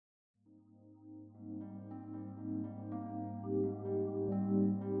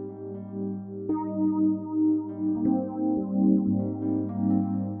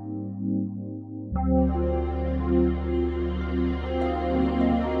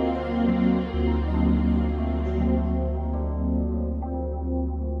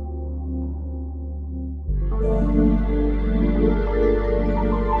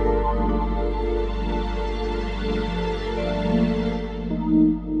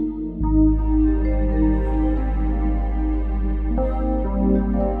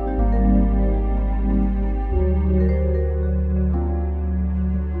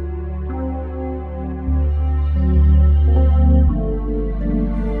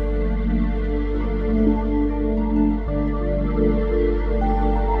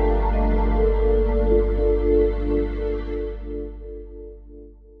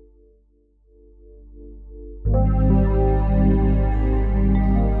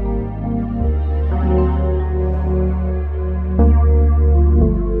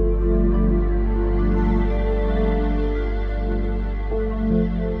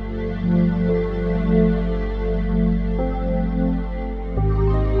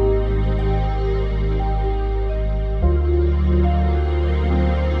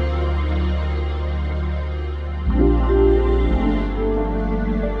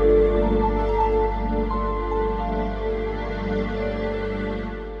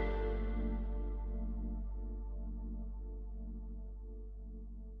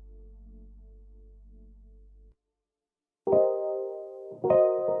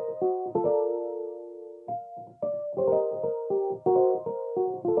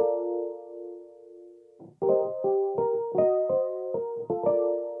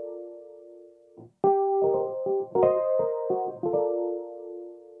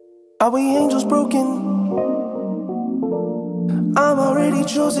we angels broken? I'm already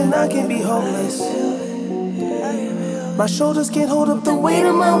chosen, I can't be hopeless. My shoulders can't hold up the weight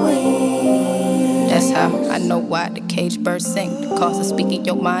of my wings. That's how I know why the cage birds sing. The cause of speaking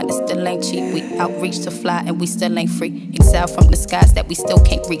your mind, it still ain't cheap. We outreach to fly and we still ain't free. Exile from the skies that we still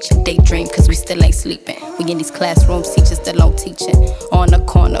can't reach. Daydream cause we still ain't sleeping. We in these classrooms, teachers still on teaching. On the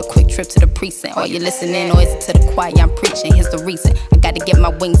corner, quick trip to the precinct. Are you listening or is it to the choir I'm preaching? Here's the reason, I gotta get my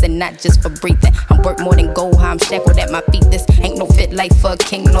wings and not just for breathing. I'm worth more than gold, how I'm shackled at my feet. This ain't no fit life for a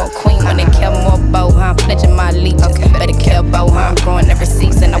king nor a queen. When they care more about how I'm pledging my allegiance, better care about how I'm growing every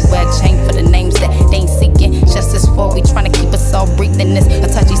season. I wear a chain for the names that they ain't seeking justice for. We tryna keep us all breathing. This a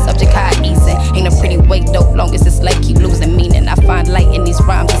touchy subject, how I ease it. Ain't a pretty way though, long as this life keep losing meaning. I find light in these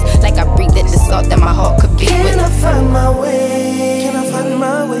rhymes, it's like I breathe it. This thought that my heart could be with. Can I find my way? Can I find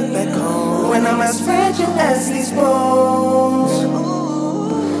my way back home? When I'm as fragile as these bones,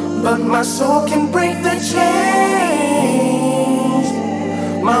 but my soul can break the chains.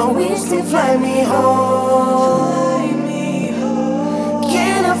 My wings can fly me home.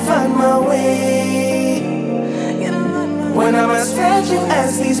 Can I find my way? When I'm as fragile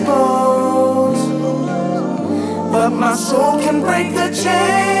as these bones, but my soul can break the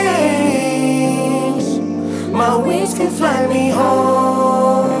chains. My wings can fly me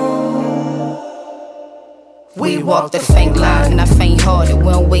home. We walk the faint line and I faint hearted.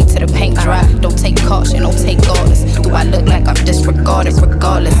 We don't wait till the paint dry. Don't take caution, don't take orders. Do I look like I'm disregarded?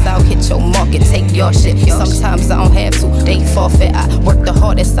 Regardless, I'll hit your market, take your shit. Sometimes I don't have to, they forfeit. I work the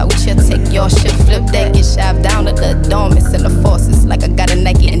hardest out here, take your shit. Flip that, get shoved down to the dormants and the forces. Like I got a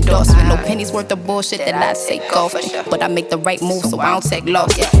Nike endorsement. No pennies worth of bullshit that I take off. But I make the right move so I don't take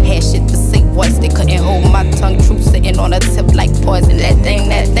loss. Had shit to say once, they couldn't hold my tongue true. Sitting on a tip like poison. That thing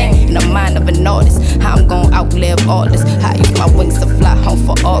in the mind of an artist. How I'm gon' outlive all this. How I use my wings to fly home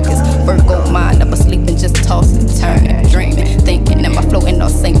for August. Virgo mind, never sleeping, just tossing, turning, dreaming, thinking. Am I floating or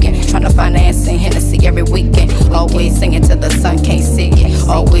sinking? Trying to find an answer in Hennessy every weekend. Always singing till the sun can't see it.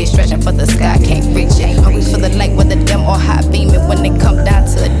 Always stretching for the sky, can't reach it. Always for the light, whether dim or high beaming. When it come down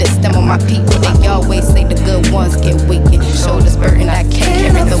to this, them on my people. They always say the good ones get weakened. Shoulders burden, I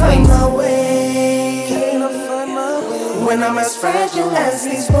can't carry the weight. When I'm as fragile as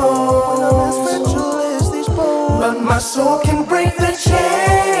these bones, but my soul can break the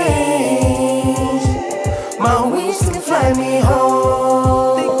chains. My wings can fly me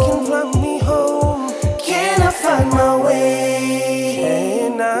home. They can fly me home. Can I find my way?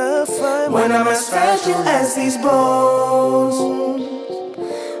 Can I find when I'm as fragile as these bones,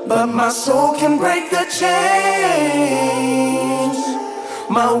 but my soul can break the chains.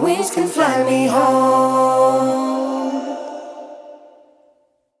 My wings can fly me home.